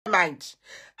mind.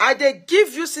 They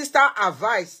give you, sister,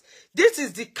 advice. This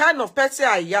is the kind of person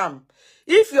I am.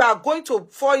 If you are going to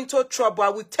fall into trouble, I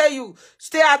will tell you,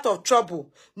 stay out of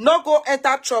trouble. No go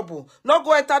enter trouble. No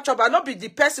go enter trouble. I not be the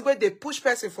person where they push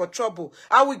person for trouble.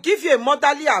 I will give you a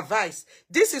motherly advice.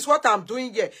 This is what I'm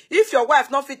doing here. If your wife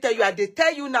not fit tell you, they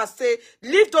tell you now, say,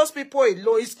 leave those people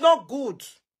alone. It's not good.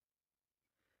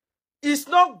 It's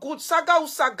not good. Saga will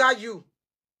saga you.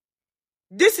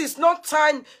 This is not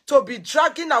time to be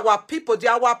dragging our people. They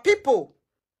are our people.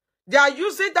 They are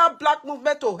using that black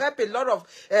movement to help a lot of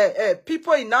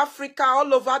people in Africa,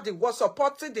 all over the world,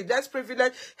 supporting the less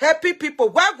privileged, helping people.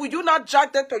 Why would you not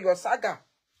drag them to your saga?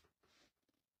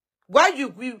 Why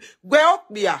you where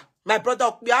Okbia, my brother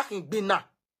Okbia in Bina,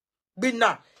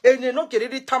 and you know get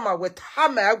it tama with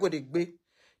hammer I would be.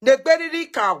 The very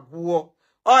car war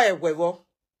or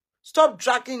stop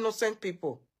dragging innocent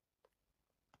people.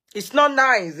 It's not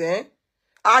nice, eh?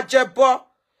 Ajebo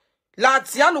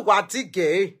Latian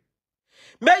Wadige.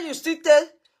 May you still tell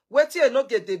wait till you not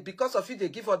get it because of it they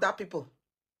give other people.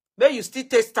 May you still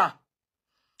taste her.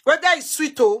 Whether it's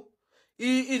sweet or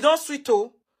it's not sweet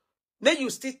or may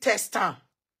you still test her.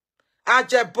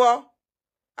 Ajebo.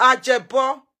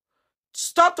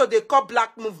 Stop to the call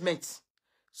black movement.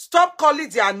 Stop calling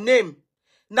their name.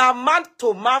 Now man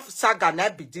to man saga na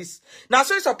be this. Now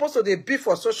so it's supposed to be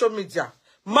for social media.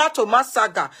 Man to man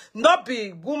saga. Not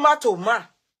be woman to man.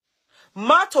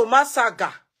 Man to man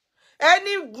saga.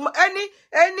 Any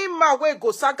man wey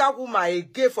go saga woman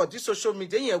again for this social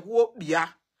media, you go bia.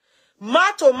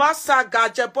 Man to man saga,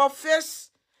 jebo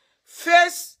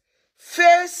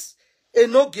face,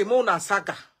 no game on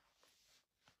saga.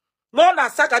 Mona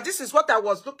saga, this is what I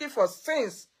was looking for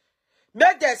since.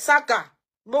 Make the saga,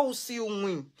 mo see you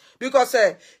win. Because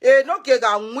no get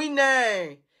a win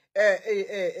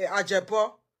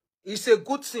Ajebo, it's a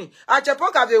good thing.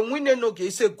 Ajebo have a win no get,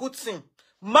 it's a good thing.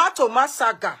 Man to man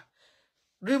saga.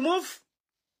 Remove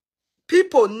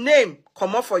people name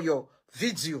come up for your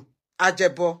video.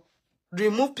 Ajebo.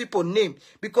 Remove people name.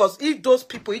 Because if those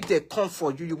people, if they come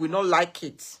for you, you will not like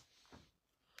it.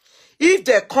 If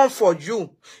they come for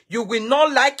you, you will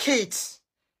not like it.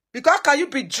 Because can you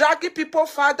be dragging people,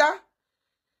 father?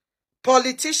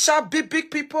 Politician, big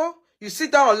people? You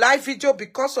sit down on live video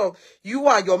because of you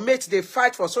and your mates, they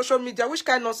fight for social media. Which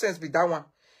kind of nonsense be that one?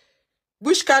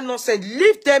 Which kind of nonsense?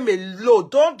 Leave them alone.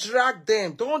 Don't drag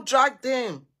them. Don't drag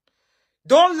them.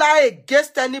 Don't lie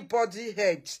against anybody's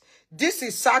head. This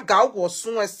is saga was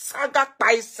saga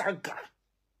by saga.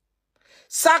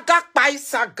 Saga by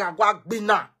saga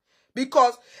wagbina.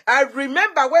 Because I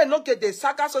remember when no get the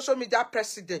saga social media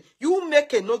president, you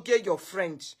make a no get your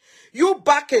friends. You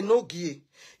back a no get.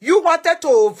 You wanted to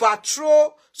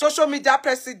overthrow social media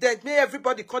president. May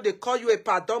everybody they call you a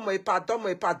padomo.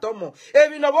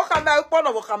 If you know what am I upon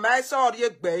what am I saw ye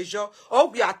bejo? Oh,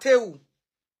 we are tell.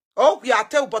 Oh, we are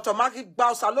tell, but a magic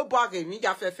bounce a lobo again.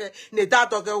 Ya fefe ne da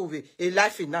dog over a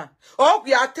life in now. Oh,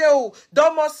 we are tell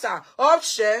domosa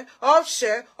offshare.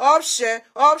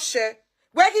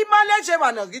 Where he Malaysia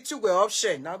man get you we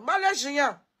offshare now. Malaysian.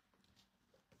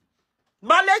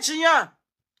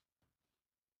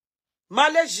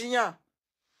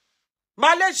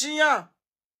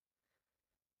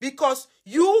 Because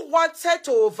you wanted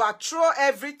to overthrow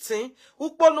everything.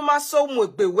 Uponuma so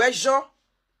mwebe wejo.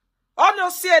 Ono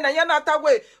see na yanata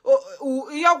we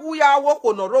yawu ya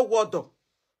woko no ro wodo.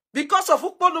 Because of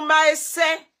uponuma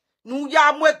ese nu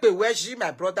ya mwebe weji,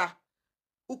 my brother.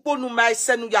 Uponuma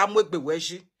ese nu ya mwebe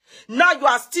weji. Now you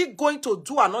are still going to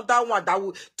do another one that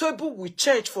will table will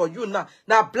change for you now.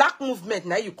 Now black movement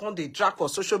now you can't they drag for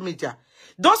social media.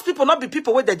 Those people not be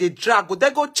people where they drag, but they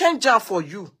go change them for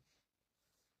you.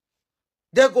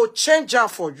 They go change them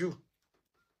for you.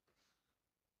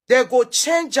 They go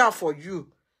change them for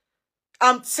you.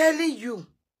 I'm telling you,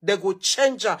 they go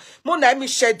change them. Mona, let me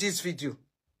share this video.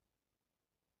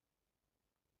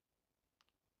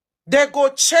 They go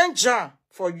change them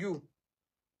for you.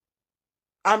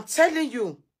 I'm telling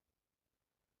you.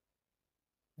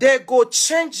 They go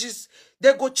change this.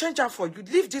 They go change them for you.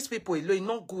 Leave these people alone.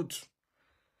 Not good.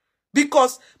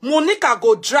 Because Monica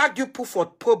go drag you put for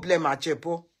problem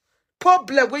Ajebo.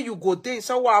 Problem where you go there.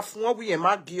 So what afun we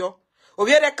emagio.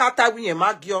 Obiere kata we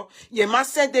emagio. Ye ma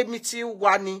send me to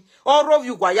wani. Oro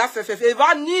you gwa ya fefefe.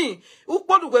 Evani.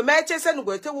 Ukpodu we meche se nu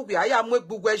te wu ya ya mwe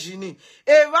bugwe jini.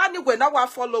 Evani we na wa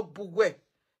follow bugwe.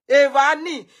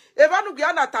 Evani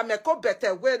gya na tameko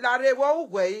bete we lare wo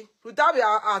we. Ruda we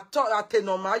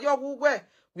atenoma yo we.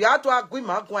 We have to agree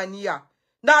magwania.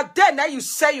 Now then you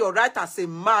say you're right as a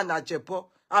man, Ajebo.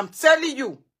 I'm telling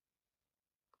you.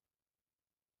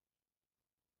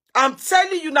 I'm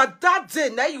telling you, now that day,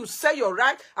 now you say you're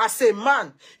right as a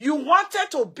man. You wanted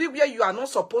to be where you are not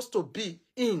supposed to be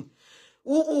in.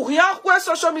 Uhiakwe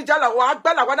social media la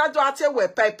wagbela wana do ate we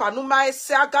pepa nu ma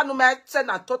ese aga nu ma ete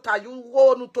na total you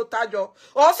wo nu total yo.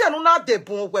 O se nu na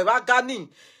debun we aga ni.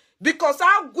 Because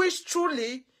I wish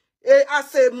truly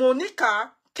as a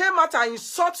Monica came out and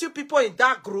insult you people in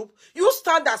that group, you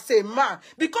stand as a man.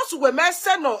 Because we may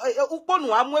say no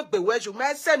uponu amwe bewe you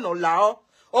may say no lao.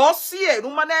 O si e nu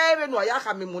mana ere no ya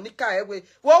ka me Monica ewe.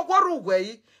 Wo gworu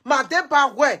we ma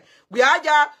deba we we are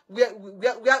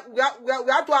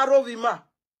to arovima.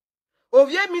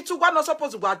 Ovie mi tu gwa no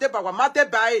suppose gwa deba wa ma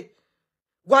deba e.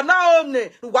 Gwa na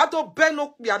one gwa to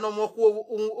beno bia no mo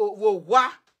wo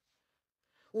wa.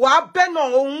 Wa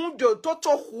beno ohun do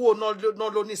to huo no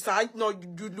lo ni sa no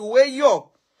luwe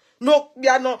yo. No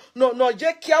bia no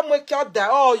je kia mwe kia da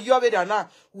oh yo be da na.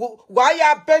 Wa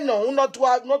ya beno no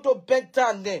to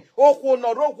benta ne. O huo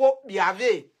no ro go bia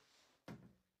ve.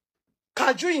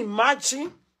 Can you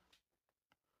imagine?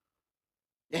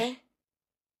 Eh?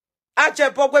 Aje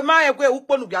bogwe ma egwe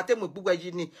ukponu biate mu gbugwe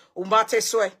yi ni o ma te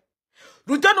so e.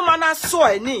 Rudo no mana so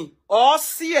e ni o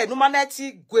si e no mana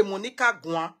ti gwe Monica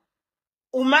gwan.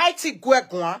 O ma ti gwe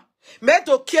gwan. Me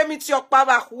do kiemi ti okpa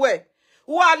ba hwe.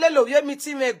 Wa le lo ye mi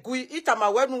ti me gui itama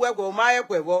wenu we go ma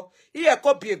egwe wo. Iye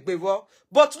ko bi egbe wo.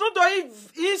 But no do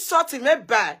he sort me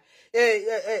by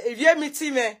ye mi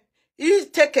ti me. He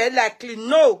take it likely.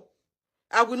 No.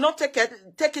 I will not take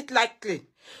it lightly.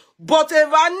 But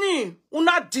Evani,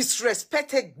 una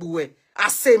disrespected buwe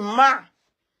as a man.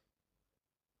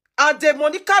 And the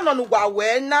Monica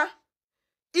Nonuwawena,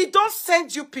 he don't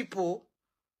send you people.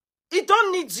 He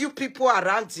don't need you people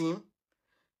around him.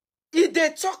 He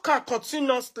they talk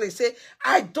continuously, say,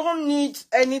 I don't need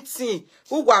anything.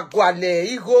 Uwagwale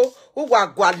igo,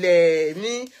 uwagwale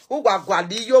mi,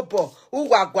 uwagwale yobo,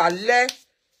 uwagwale.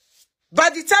 By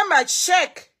the time I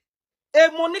check,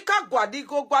 Monica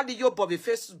Gwadi yo bobe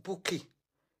Facebook.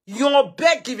 You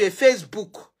beg give a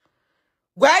Facebook.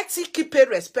 Why ti keep a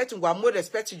respect and more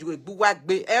respect you buwag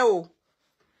be oh.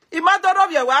 Imadoro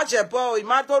of your wajebo,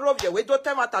 imadoro of your we don't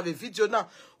tell what have a video now.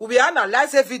 We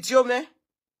analyze a video me.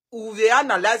 We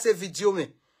analyze a video me.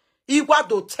 Iwa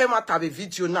do tell what have a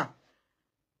video now.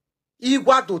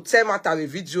 Iwa do tell what have a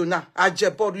video now.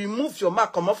 Ajebo remove your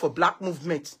mark come off for black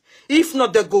movement. If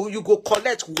not, they go you go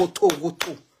collect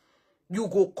woto. You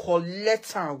go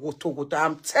collect and woto.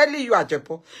 I'm telling you,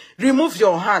 Ajepo. Remove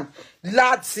your hand.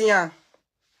 Ladzian.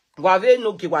 Wave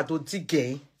no ki wado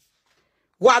dige.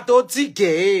 Wado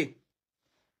dige.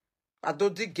 Wado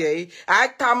dige. I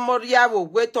tamoria wo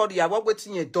wetoria wo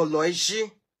wetinye dolo eji.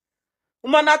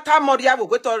 Umana tamoria wo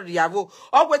wetoria wo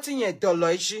o wetinye dolo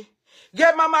eji. Ge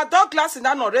mama Douglas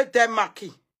na no re Denmark.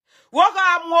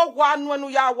 Woga mo gwa anu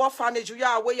ya wo faneju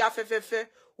ya we ya fefefe.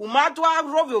 Umado a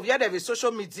rove of the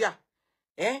social media.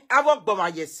 Avok boma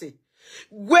yese.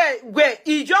 We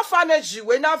ijo faneji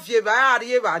we na vie ba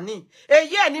ari ba ni.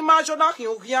 Ye ni majo na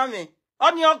hin me.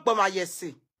 Oni ok boma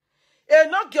yese.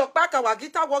 No gi okpa ka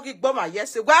wagita wogi boma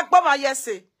yese. Wa boma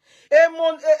yese.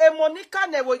 Monica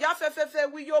ne wo ya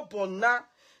fefefe wi yo bona.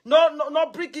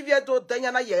 No bring give you do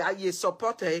denya na ye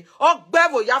support e.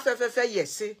 Ok wo ya fefefe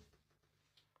yese.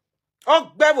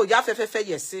 Ok wo ya fefefe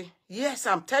yese. Yes,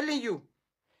 I'm telling you.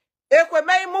 Ekwe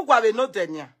mai mugwa we no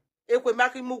denya. Ekwe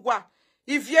maki mugwa.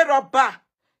 Ivye roba.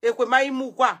 Ekwe mai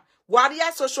mugwa.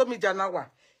 Waria social media na wa.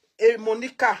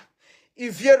 Monica.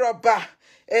 Ivye roba.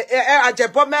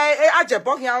 Ajebo me.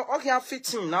 Ajebo okian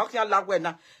fitting na. Okian lagwe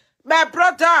na. My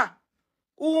brother.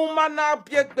 Umana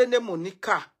biekbene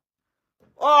Monica.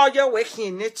 Oh, you're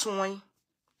waking it one.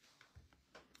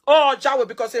 Oh, Jawe,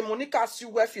 because Monica si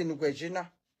wefi nugwejina.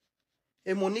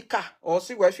 Monica or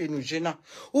si wefi nujina.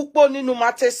 Ukpo ni no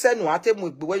mate senu ate mu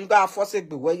gbewe you ga force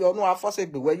gbewe you no force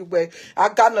gbewe you gbe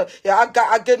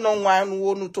aga age no wan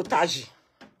wo nu totaji.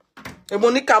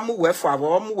 Monica mu wefu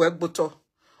awo mu we gboto.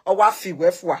 O wa fi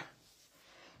wefu a.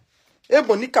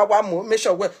 Monica wa mo make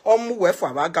sure we o mu wefu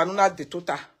awa aga no na de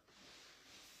tota.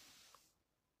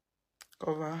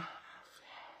 Cover.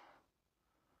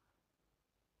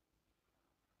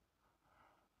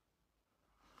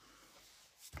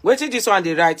 What is this one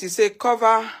they write? He say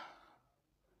cover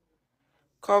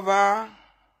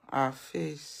her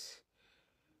face.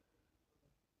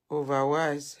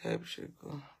 Otherwise, help she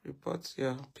go report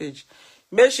your page.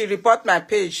 Make she report my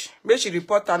page. Make she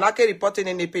report and I can report in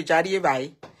any page. I realize.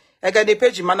 I get the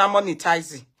page man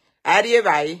monetizing. I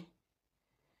realize.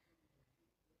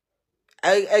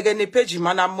 I get the page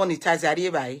man monetize. I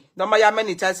realize. No my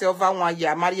monetize over 1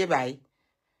 year. I realize.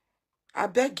 I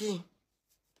beg you.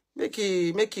 Make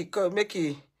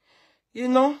it, you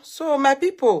know. So my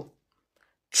people,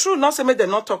 True, not say make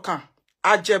them not talk am.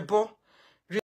 Ajebo.